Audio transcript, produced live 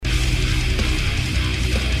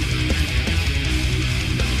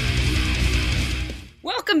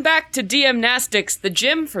Welcome back to DMnastics, the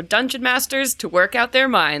gym for dungeon masters to work out their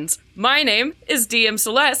minds. My name is DM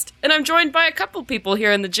Celeste, and I'm joined by a couple people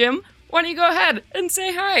here in the gym. Why don't you go ahead and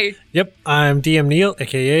say hi? Yep, I'm DM Neil,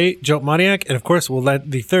 aka Joe Moniac, and of course we'll let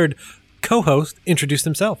the third co-host introduce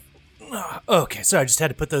himself. Okay, sorry, I just had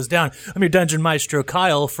to put those down. I'm your Dungeon Maestro,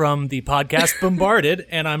 Kyle, from the podcast Bombarded,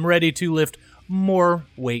 and I'm ready to lift more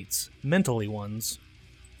weights, mentally ones.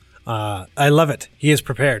 I love it. He is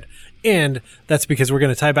prepared. And that's because we're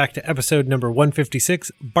going to tie back to episode number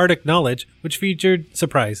 156, Bardic Knowledge, which featured,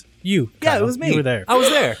 surprise, you, Kyle. Yeah, it was me. You were there. I was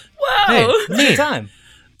there. Whoa! Hey, It was a good time.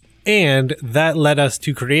 And that led us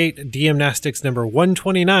to create DMnastics number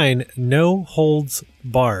 129, No Holds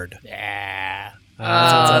Barred. Yeah.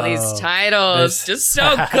 These titles, just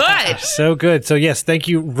so good. So good. So yes, thank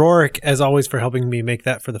you, Rorik, as always, for helping me make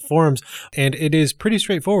that for the forums. And it is pretty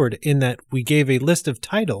straightforward in that we gave a list of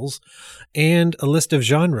titles and a list of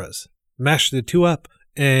genres, mashed the two up,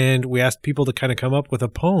 and we asked people to kind of come up with a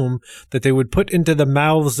poem that they would put into the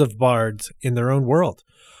mouths of bards in their own world.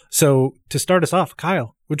 So to start us off,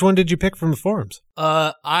 Kyle, which one did you pick from the forums?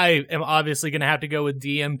 I am obviously going to have to go with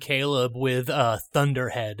DM Caleb with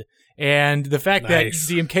Thunderhead. And the fact that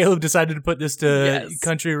DM Caleb decided to put this to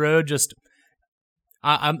Country Road, just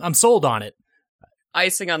I'm sold on it.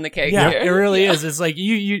 Icing on the cake. Yeah, here. it really is. It's like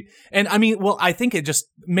you and I mean, well, I think it just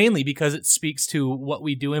mainly because it speaks to what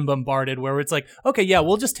we do in Bombarded, where it's like, okay, yeah,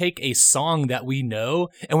 we'll just take a song that we know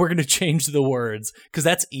and we're going to change the words because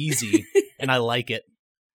that's easy and I like it.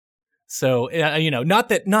 So, not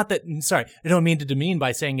that, sorry, I don't mean to demean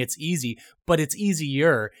by saying it's easy, but it's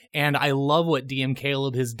easier. And I love what DM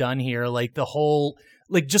Caleb has done here. Like the whole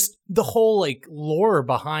lore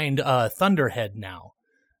behind Thunderhead now.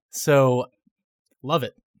 So, love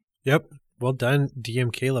it. Yep. Well done,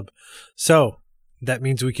 DM Caleb. So that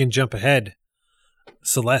means we can jump ahead.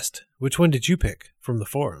 Celeste, which one did you pick from the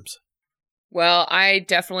forums? Well, I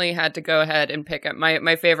definitely had to go ahead and pick up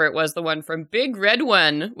my favorite was the one from Big Red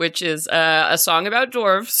One, which is a song about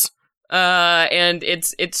dwarves. And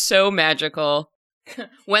it's so magical.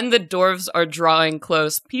 When the dwarves are drawing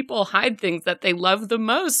close, people hide things that they love the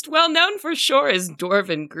most. Well known for sure is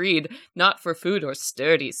dwarven greed, not for food or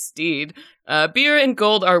sturdy steed. Beer and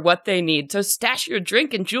gold are what they need, so stash your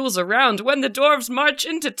drink and jewels around when the dwarves march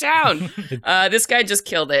into town. This guy just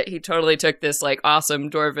killed it. He totally took this like awesome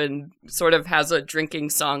dwarven, sort of has a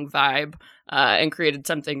drinking song vibe, and created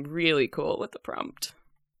something really cool with the prompt.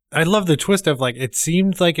 I love the twist of like, it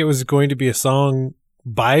seemed like it was going to be a song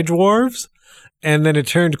by dwarves. And then it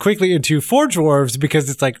turned quickly into for dwarves because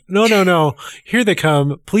it's like, no, here they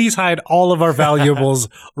come. Please hide all of our valuables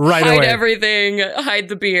right away. Hide everything. Hide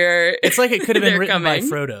the beer. It's like it could have been written by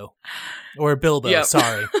Frodo or Bilbo. Yep.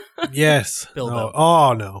 Sorry. Yes. Bilbo.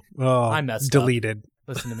 Oh no. Oh, I messed deleted.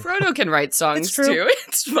 Up. Listen to me. Frodo can write songs too.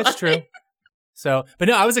 It's true. So, but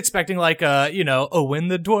no, I was expecting like, oh, when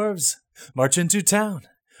the dwarves march into town.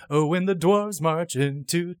 Oh, when the dwarves march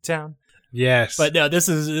into town. Yes. But no, this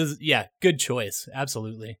is good choice.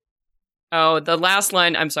 Absolutely. Oh, the last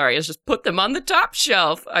line, I'm sorry, is just put them on the top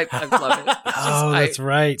shelf. I love it. That's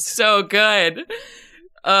right. So good.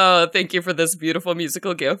 Oh, thank you for this beautiful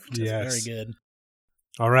musical gift. Yes. Very good.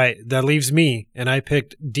 All right. That leaves me, and I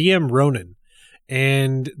picked DM Ronan.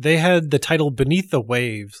 And they had the title Beneath the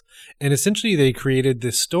Waves. And essentially they created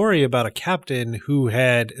this story about a captain who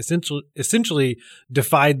had essentially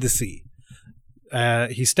defied the sea.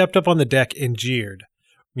 He stepped up on the deck and jeered,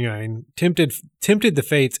 and tempted the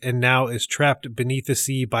fates, and now is trapped beneath the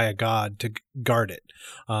sea by a god to guard it.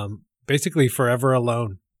 Basically forever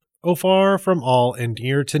alone. Oh, far from all and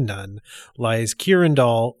near to none lies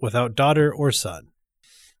Kirindal without daughter or son.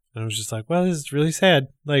 And I was just like, well, this is really sad.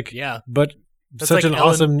 Like, yeah, but that's such like an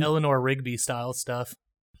awesome Eleanor Rigby style stuff.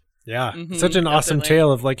 Yeah, such an awesome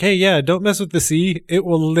tale of like, hey, yeah, don't mess with the sea. It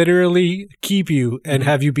will literally keep you and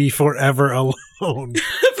have you be forever alone.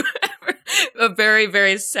 A very,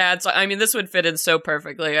 very sad song. I mean, this would fit in so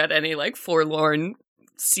perfectly at any like forlorn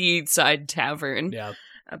seaside tavern. Yeah,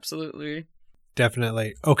 absolutely.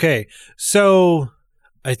 Definitely. Okay, so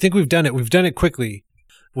I think we've done it. We've done it quickly,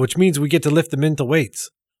 which means we get to lift the mental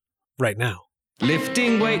weights right now.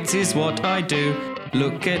 Lifting weights is what I do.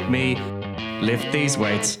 Look at me. Lift these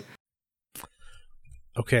weights.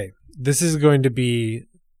 Okay, this is going to be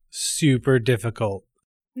super difficult.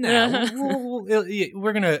 No,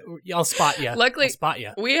 we're gonna. I'll spot you. Luckily,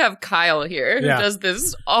 we have Kyle here who does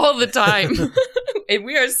this all the time, and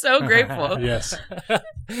we are so grateful. Yes.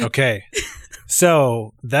 Okay,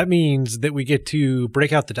 so that means that we get to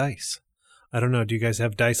break out the dice. I don't know. Do you guys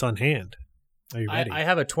have dice on hand? Are you ready? I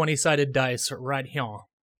have a 20-sided dice right here.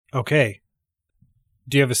 Okay.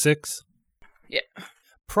 Do you have a 6? Yeah.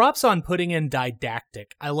 props on putting in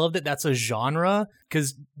didactic. I love that that's a genre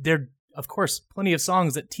because there, of course, plenty of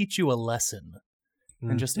songs that teach you a lesson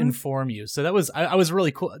and just inform you. So that was, I was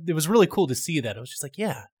really cool. It was really cool to see that. I was just like,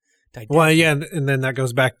 yeah. Didactic. Well, yeah, and then that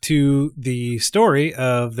goes back to the story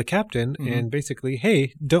of the captain and basically,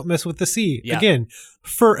 hey, don't mess with the sea. Yeah. Again,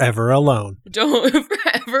 forever alone. Don't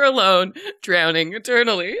forever alone, drowning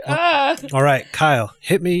eternally. All right, Kyle,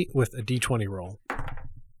 hit me with a D20 roll.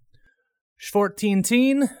 14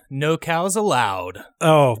 teen, no cows allowed.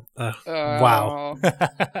 Oh, wow.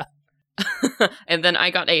 And then I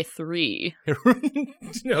got a 3. Okay.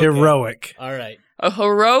 Heroic. All right. A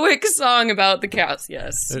heroic song about the cows,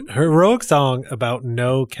 yes. A heroic song about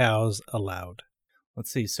no cows allowed.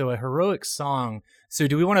 Let's see. So a heroic song. So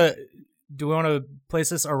do we want to place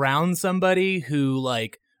this around somebody who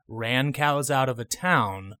like ran cows out of a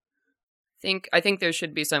town? I think there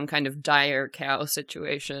should be some kind of dire cow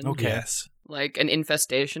situation. Okay. Yes. Like an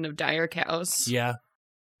infestation of dire cows. Yeah.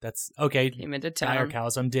 That's okay. Came into town. Dire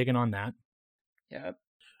cows. I'm digging on that. Yeah.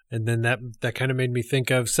 And then that kind of made me think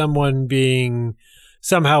of someone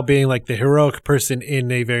somehow being like the heroic person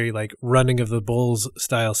in a very like running of the bulls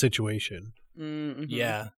style situation. Mm-hmm.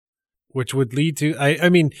 Yeah. Which would lead to, I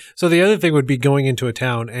mean, so the other thing would be going into a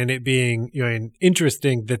town and it being,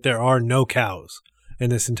 interesting that there are no cows in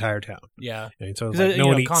this entire town. Yeah. And so it's 'Cause, like no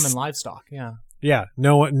one eats common livestock. Yeah. Yeah,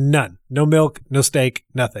 none, no milk, no steak,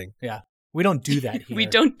 nothing. Yeah. We don't do that here. We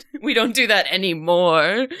don't do that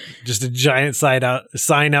anymore. Just a giant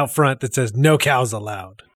sign out front that says no cows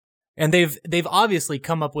allowed. And they've obviously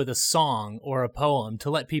come up with a song or a poem to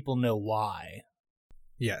let people know why.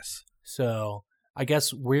 Yes. So I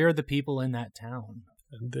guess we're the people in that town.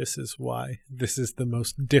 And this is why this is the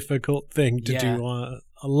most difficult thing to Yeah. do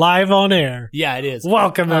live on air. Yeah, it is.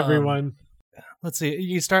 Welcome, everyone. Let's see.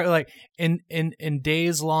 You start like in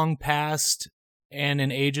days long past and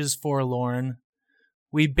in ages forlorn,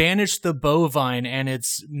 we banished the bovine and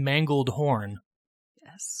its mangled horn.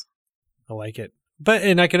 Yes. I like it.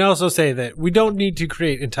 And I can also say that we don't need to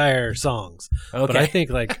create entire songs. Okay. But I think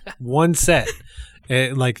like one set,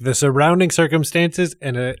 like the surrounding circumstances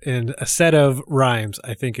and a set of rhymes,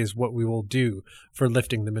 I think is what we will do for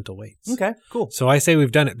lifting the mental weights. Okay, cool. So I say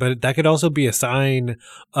we've done it, but that could also be a sign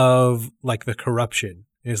of like the corruption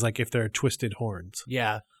is like if there are twisted horns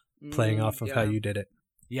Yeah. playing off of how you did it.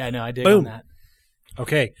 Yeah, no, I dig Boom. on that.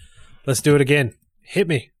 Okay, let's do it again. Hit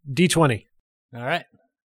me. D20. All right.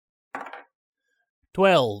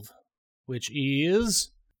 12, which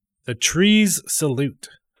is The trees salute.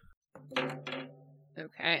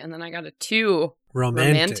 Okay, and then I got a 2.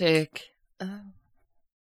 Romantic.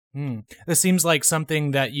 Oh, This seems like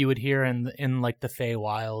something that you would hear in like the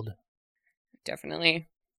Feywild. definitely.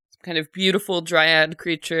 Some kind of beautiful dryad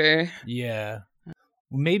creature. Yeah.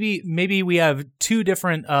 Maybe we have two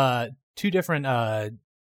different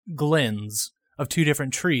glens of two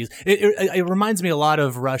different trees. It reminds me a lot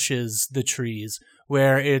of Rush's The Trees,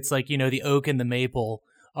 where it's like, the oak and the maple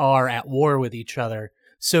are at war with each other.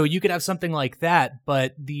 So you could have something like that,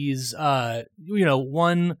 but these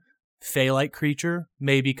one Fey-like creature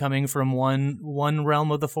may be coming from one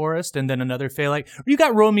realm of the forest, and then another Fey-like. You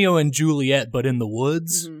got Romeo and Juliet, but in the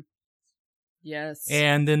woods. Mm-hmm. Yes.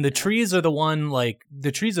 And then the trees are the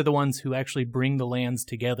ones who actually bring the lands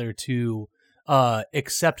together to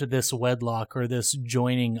accept this wedlock or this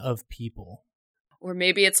joining of people. Or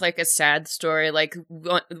maybe it's like a sad story, like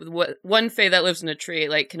one Fae that lives in a tree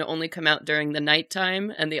like can only come out during the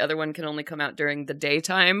nighttime, and the other one can only come out during the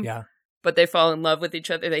daytime. Yeah. But they fall in love with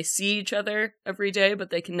each other. They see each other every day,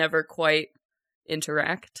 but they can never quite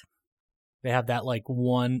interact. They have that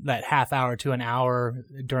that half hour to an hour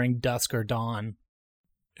during dusk or dawn.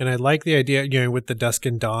 And I like the idea, with the dusk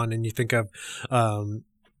and dawn, and you think of,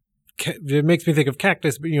 it makes me think of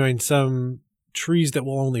cactus, but, in some trees that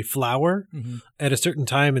will only flower at a certain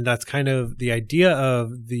time. And that's kind of the idea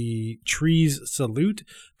of the trees salute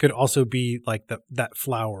could also be like that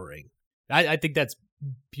flowering. I think that's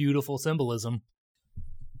beautiful symbolism.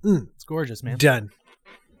 It's gorgeous, man. Done.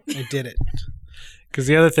 I did it. Because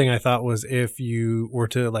the other thing I thought was if you were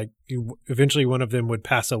to eventually one of them would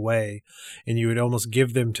pass away and you would almost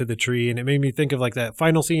give them to the tree. And it made me think of like that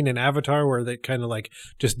final scene in Avatar where that kind of like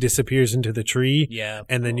just disappears into the tree. Yeah.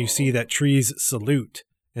 And then you see that trees salute.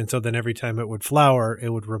 And so then every time it would flower, it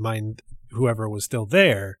would remind whoever was still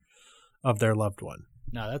there of their loved one.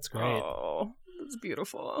 No, that's great. Oh, that's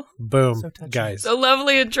beautiful. Boom, So touching. guys. So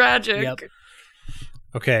lovely and tragic. Yep.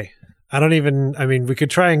 Okay. We could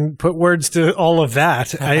try and put words to all of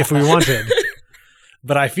that if we wanted.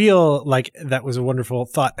 But I feel like that was a wonderful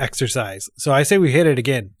thought exercise. So I say we hit it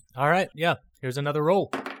again. All right. Yeah. Here's another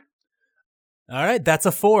roll. All right, that's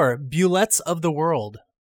a 4. Bullets of the world.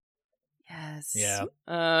 Yes. Yeah.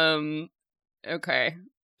 Okay.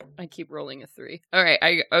 I keep rolling a 3. All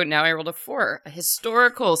right. Now I rolled a 4. A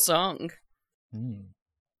historical song. Hmm.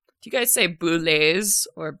 Do you guys say bullets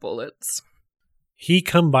or bullets? He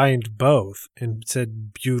combined both and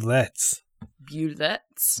said bullets.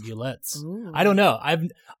 Bullets. Bullets. Ooh. I don't know.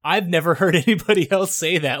 I've never heard anybody else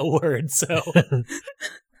say that word. So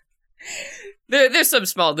There's some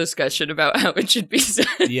small discussion about how it should be said.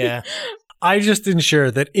 yeah. I just ensure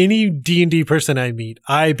that any D&D person I meet,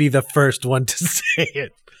 I be the first one to say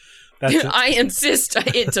it. That's it. I insist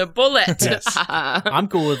it's a bullet. Yes. I'm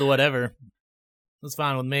cool with whatever. That's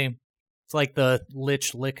fine with me. It's like the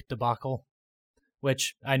Lich Lick debacle,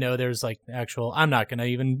 which I know there's like actual. I'm not going to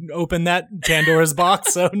even open that Pandora's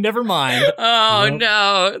box, so never mind. Oh Nope.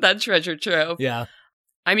 no, that treasure trove. Yeah.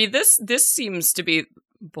 I mean, this seems to be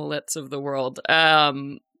bullets of the world.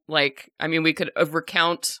 We could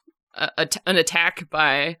recount an attack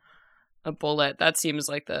by a bullet. That seems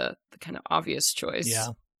like the kind of obvious choice. Yeah.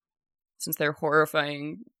 Since they're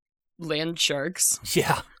horrifying land sharks.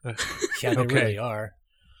 Yeah. Yeah, they Okay. really are.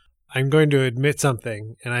 I'm going to admit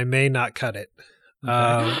something, and I may not cut it.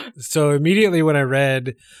 Okay. So immediately when I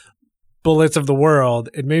read Bullets of the World,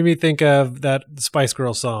 it made me think of that Spice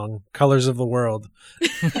Girl song, Colors of the World.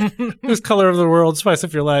 Whose color of the world, spice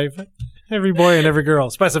up your life. Every boy and every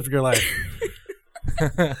girl, spice up your life.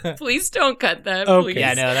 Please don't cut that. Okay. Please.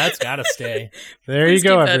 Yeah, no, that's got to stay. There Please you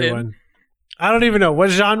go, keep that in. everyone. I don't even know. What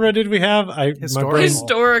genre did we have? Historical.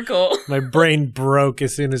 Historical. My brain broke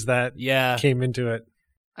as soon as that Yeah. came into it.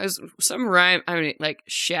 I was some rhyme. I mean, like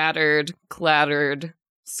shattered, clattered,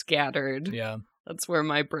 scattered. Yeah. That's where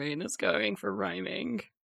my brain is going for rhyming.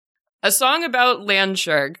 A song about land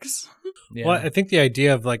sharks. Yeah. Well, I think the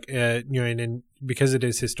idea of and because it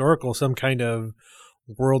is historical, some kind of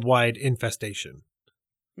worldwide infestation.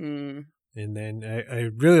 Hmm. And then I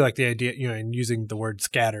really like the idea, and using the word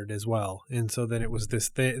scattered as well. And so then it was this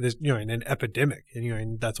an epidemic,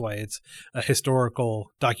 and that's why it's a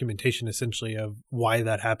historical documentation essentially of why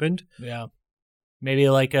that happened. Yeah. Maybe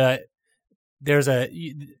like there's a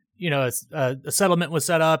settlement was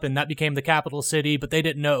set up and that became the capital city, but they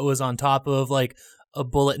didn't know it was on top of like a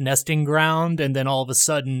bullet nesting ground, and then all of a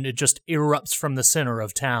sudden it just erupts from the center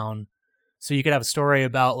of town. So you could have a story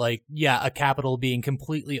about a capital being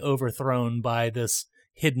completely overthrown by this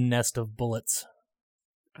hidden nest of bullets.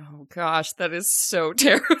 Oh gosh, that is so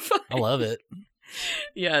terrifying. I love it.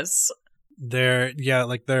 Yes. Their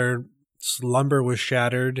slumber was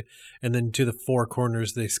shattered, and then to the four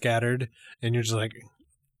corners they scattered, and you're just like,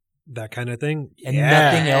 that kind of thing. And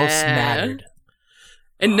Yeah. nothing else mattered.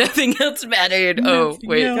 And nothing else mattered. Oh, Nothing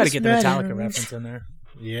wait. else. Gotta get the Metallica matters. reference in there.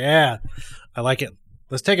 Yeah, I like it.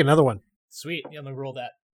 Let's take another one. Sweet. Yeah, let me roll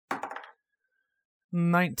that.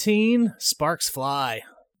 19. Sparks fly.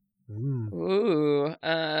 Ooh.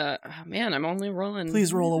 Man, I'm only rolling.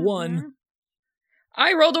 Please roll a 1.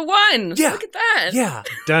 I rolled a 1. Yeah. Look at that. Yeah.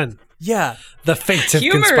 Done. Yeah. The fates have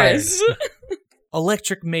conspired. Humorous.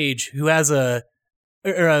 Electric mage who has a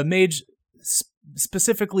mage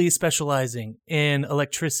specifically specializing in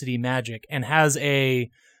electricity magic and has an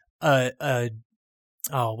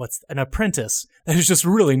apprentice that is just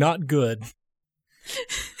really not good.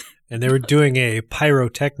 And they were doing a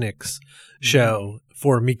pyrotechnics show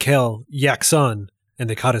for Mikhail Yakson, and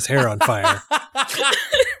they caught his hair on fire.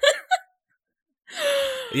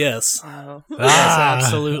 Yes. Oh. Yes, Ah.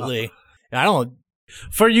 absolutely. I don't.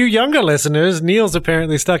 For you younger listeners, Neil's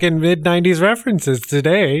apparently stuck in mid-90s references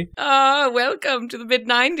today. Welcome to the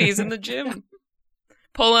mid-90s in the gym.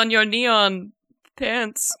 Pull on your neon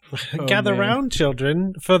pants. Oh, Gather man. round,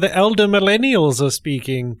 children, for the elder millennials are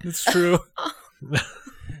speaking. It's true.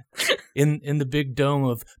 in the big dome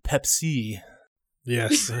of Pepsi.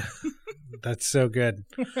 Yes, that's so good.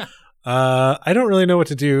 I don't really know what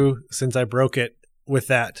to do since I broke it with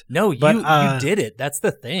that. No, But, you did it. That's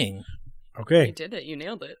the thing. You Okay, did it. You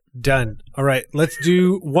nailed it. done. All right, let's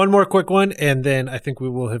do one more quick one, and then I think we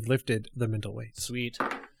will have lifted the mental weights. Sweet.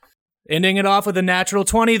 Ending it off with a natural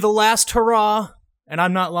 20, the last hurrah. And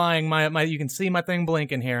I'm not lying. My you can see my thing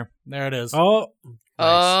blinking here. There it is. Oh, nice.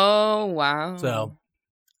 Oh, wow. So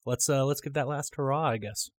let's give that last hurrah, I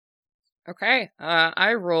guess. Okay.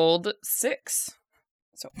 I rolled 6.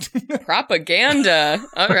 So propaganda.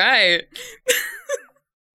 All right.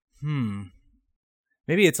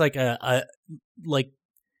 Maybe it's like a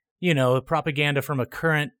propaganda from a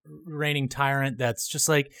current reigning tyrant that's just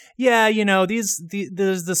like, yeah,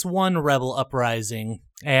 there's this one rebel uprising,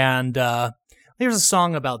 and there's a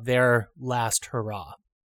song about their last hurrah.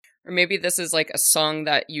 Or maybe this is like a song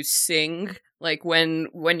that you sing like when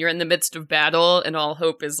you're in the midst of battle and all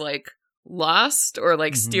hope is like lost or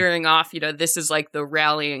like steering off, this is like the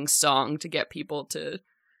rallying song to get people to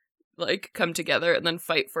like come together and then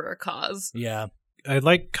fight for a cause. Yeah. I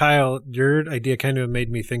like, Kyle, your idea kind of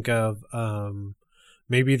made me think of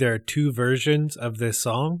maybe there are two versions of this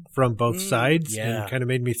song from both sides, and kind of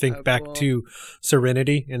made me think back to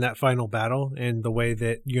Serenity in that final battle and the way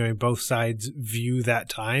that both sides view that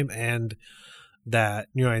time and that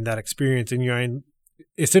and that experience, and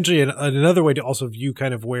essentially another way to also view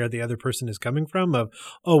kind of where the other person is coming from of,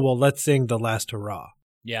 oh well, let's sing the last hurrah.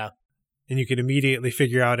 Yeah. And you can immediately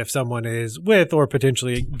figure out if someone is with or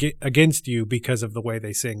potentially against you because of the way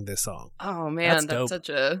they sing this song. Oh man, that's such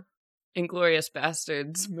a Inglourious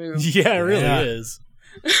Bastards move. Yeah, it really is.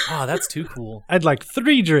 Oh, that's too cool. I'd like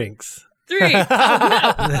 3 drinks. 3.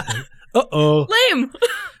 Oh, no. Uh-oh. Lame.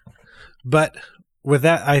 But with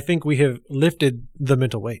that, I think we have lifted the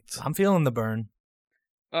mental weights. I'm feeling the burn.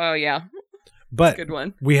 Oh yeah. But Good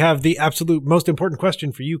one. We have the absolute most important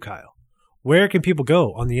question for you, Kyle. Where can people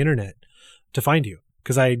go on the internet to find you?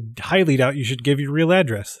 Because I highly doubt you should give your real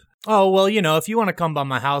address. Oh, well, if you want to come by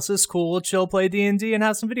my house, it's cool. We'll chill, play D&D, and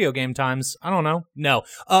have some video game times. I don't know. No.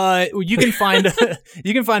 You can find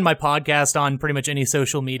my podcast on pretty much any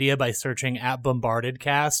social media by searching at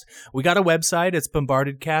BombardedCast. We got a website. It's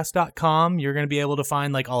bombardedcast.com. You're going to be able to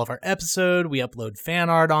find like all of our episode. We upload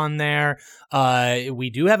fan art on there.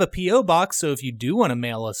 We do have a P.O. box, so if you do want to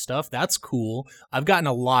mail us stuff, that's cool. I've gotten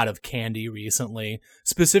a lot of candy recently,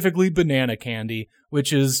 specifically banana candy,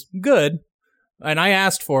 which is good. And I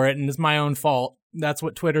asked for it, and it's my own fault. That's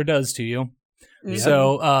what Twitter does to you. Yeah.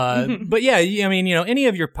 So, but yeah, I mean, any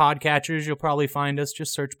of your podcatchers, you'll probably find us.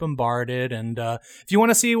 Just search Bombarded. And if you want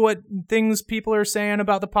to see what things people are saying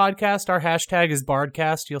about the podcast, our hashtag is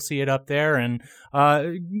Bardcast. You'll see it up there, and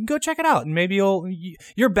go check it out. And maybe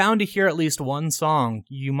you're bound to hear at least one song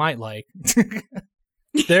you might like.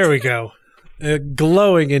 There we go. A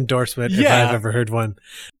glowing endorsement if I've ever heard one.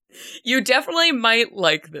 You definitely might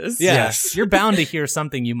like this. Yes. You're bound to hear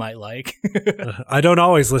something you might like. I don't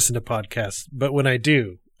always listen to podcasts, but when I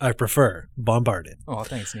do, I prefer Bombarded. Oh,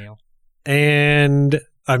 thanks, Neil. And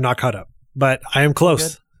I'm not caught up, but I am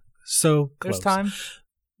close. So close. There's time.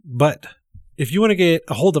 But if you want to get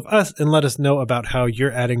a hold of us and let us know about how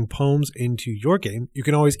you're adding poems into your game, you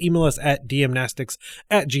can always email us at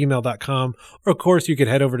dmnastics@gmail.com. Or, of course, you could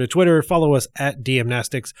head over to Twitter, follow us at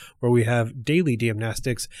dmnastics, where we have daily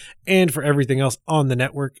dmnastics. And for everything else on the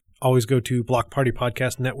network, always go to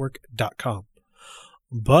blockpartypodcastnetwork.com.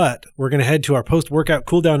 But we're going to head to our post-workout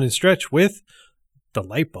cooldown and stretch with the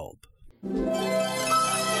light bulb.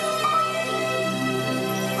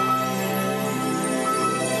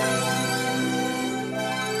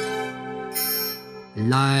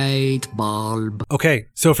 Light bulb. Okay,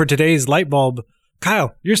 so for today's light bulb,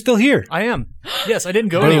 Kyle, you're still here. I am. Yes, I didn't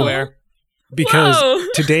go anywhere. Because Whoa.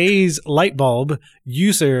 today's light bulb,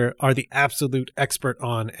 you, sir, are the absolute expert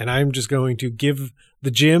on, and I'm just going to give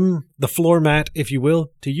the gym, the floor mat, if you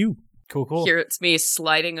will, to you. Cool. Here it's me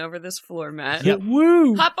sliding over this floor mat. Yep.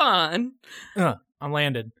 Woo! Hop on. I'm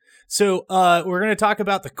landed. So we're going to talk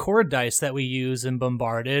about the chord dice that we use in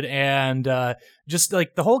Bombarded, and just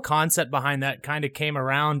like the whole concept behind that kind of came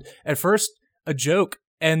around at first a joke,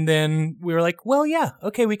 and then we were like, well, yeah,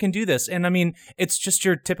 okay, we can do this. And I mean, it's just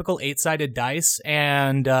your typical 8-sided dice,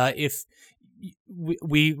 and if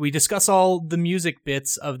we discuss all the music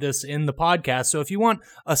bits of this in the podcast, so if you want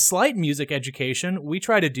a slight music education, we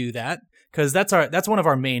try to do that because that's one of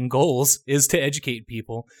our main goals is to educate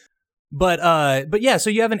people. But yeah, so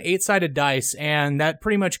you have an 8-sided dice, and that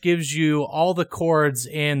pretty much gives you all the chords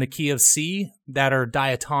in the key of C that are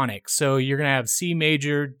diatonic. So you're going to have C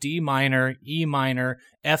major, D minor, E minor,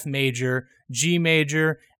 F major, G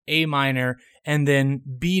major, A minor, and then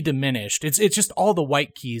B diminished. It's just all the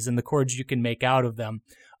white keys and the chords you can make out of them.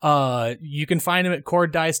 You can find them at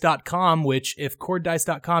chorddice.com, which if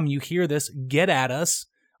chorddice.com, you hear this, get at us.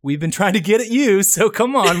 We've been trying to get at you, so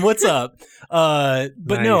come on, what's up? But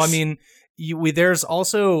nice. No, I mean, there's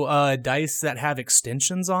also dice that have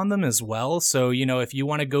extensions on them as well. So, if you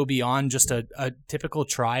want to go beyond just a typical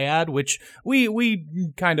triad, which we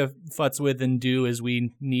kind of futz with and do as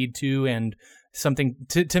we need to, and something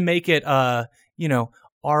to make it,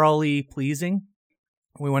 orally pleasing.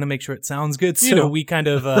 We want to make sure it sounds good, so we kind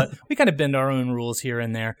of bend our own rules here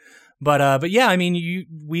and there. But yeah, I mean,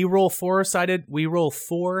 we roll 4 8-sided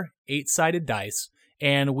dice,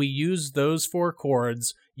 and we use those 4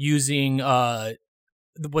 chords using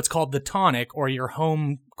what's called the tonic, or your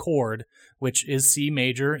home chord, which is C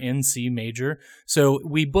major in C major. So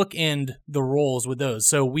we bookend the rolls with those.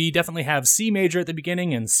 So we definitely have C major at the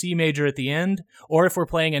beginning and C major at the end. Or if we're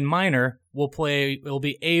playing in minor, it'll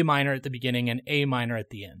be A minor at the beginning and A minor at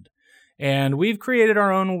the end. And we've created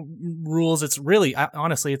our own rules. It's really,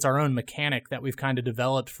 honestly, it's our own mechanic that we've kind of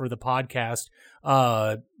developed for the podcast.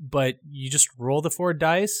 But you just roll the 4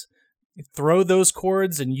 dice, throw those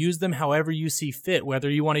chords, and use them however you see fit.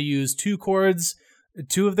 Whether you want to use 2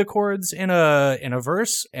 of the chords in a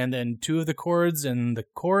verse, and then 2 of the chords in the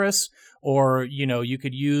chorus, or you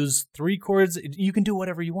could use 3 chords. You can do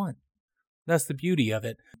whatever you want. That's the beauty of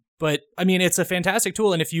it. But I mean, it's a fantastic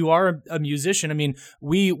tool. And if you are a musician, I mean,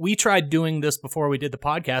 we tried doing this before we did the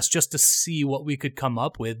podcast just to see what we could come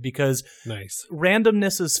up with, because Nice.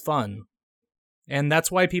 randomness is fun. And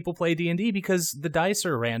that's why people play D&D, because the dice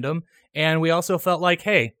are random. And we also felt like,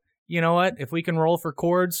 hey, you know what? If we can roll for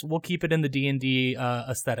chords, we'll keep it in the D&D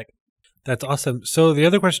aesthetic. That's awesome. So the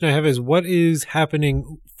other question I have is, what is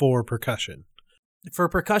happening for percussion? For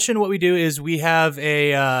percussion, what we do is we have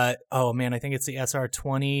a, I think it's the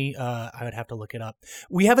SR20. I would have to look it up.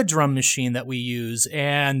 We have a drum machine that we use,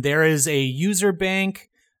 and there is a user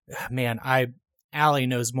bank. Man, Allie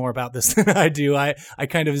knows more about this than I do. I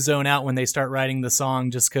kind of zone out when they start writing the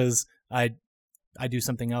song just because I do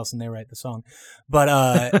something else and they write the song. But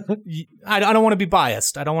I don't want to be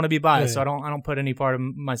biased. Yeah. So I don't put any part of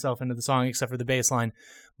myself into the song except for the bass line.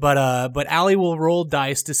 But Allie will roll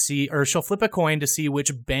dice to see, or she'll flip a coin to see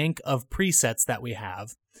which bank of presets that we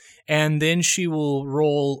have. And then she will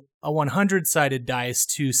roll a 100-sided dice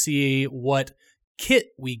to see what kit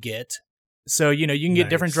we get. So, you can get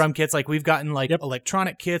different drum kits. Like we've gotten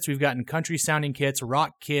electronic kits, we've gotten country sounding kits,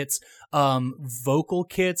 rock kits, vocal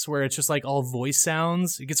kits where it's just like all voice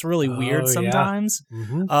sounds. It gets really weird sometimes,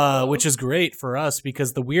 which is great for us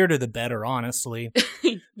because the weirder the better, honestly.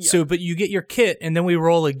 Yeah. So, but you get your kit and then we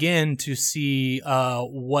roll again to see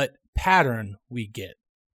what pattern we get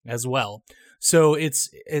as well. So it's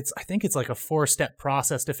I think it's like a 4-step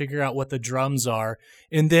process to figure out what the drums are.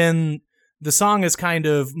 And then the song is kind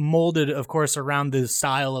of molded, of course, around the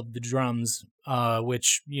style of the drums,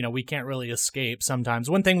 which, we can't really escape sometimes.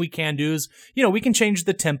 One thing we can do is, we can change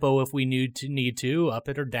the tempo if we need to, up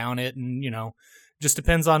it or down it, and, just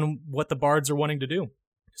depends on what the bards are wanting to do.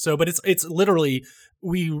 So, but it's literally,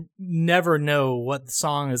 we never know what the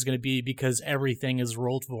song is going to be because everything is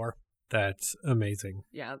rolled for. That's amazing.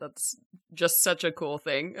 Yeah, that's just such a cool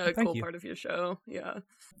thing, a Thank cool you. part of your show. Yeah.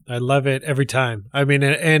 I love it every time. I mean,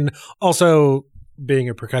 and also being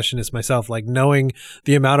a percussionist myself, like knowing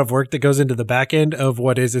the amount of work that goes into the back end of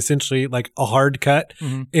what is essentially like a hard cut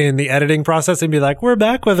in the editing process, and be like, we're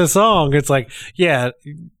back with a song. It's like, yeah,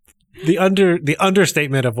 the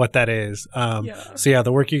understatement of what that is. So yeah,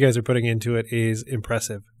 the work you guys are putting into it is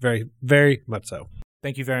impressive. Very, very much so.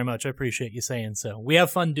 Thank you very much. I appreciate you saying so. We have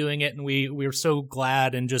fun doing it, and we're so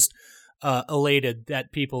glad and just elated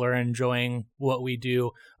that people are enjoying what we do.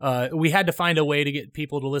 We had to find a way to get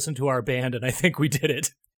people to listen to our band, and I think we did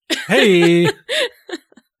it. Hey,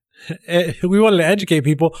 we wanted to educate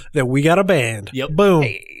people that we got a band. Yep. Boom.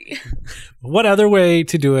 Hey. What other way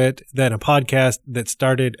to do it than a podcast that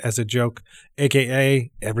started as a joke,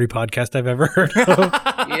 aka every podcast I've ever heard of?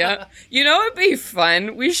 Yeah. It'd be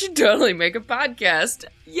fun. We should totally make a podcast.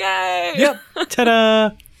 Yay! Yep. Ta-da!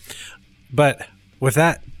 But with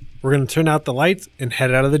that, we're going to turn out the lights and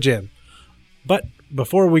head out of the gym. But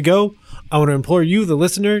before we go, I want to implore you, the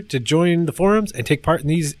listener, to join the forums and take part in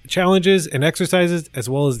these challenges and exercises, as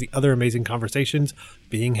well as the other amazing conversations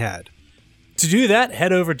being had. To do that,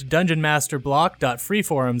 head over to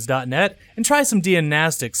dungeonmasterblock.freeforums.net and try some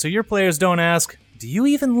DNastics so your players don't ask, do you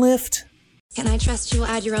even lift? Can I trust you will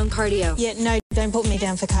add your own cardio? Yeah, no, don't put me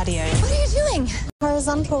down for cardio. What are you doing?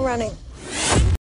 Horizontal running.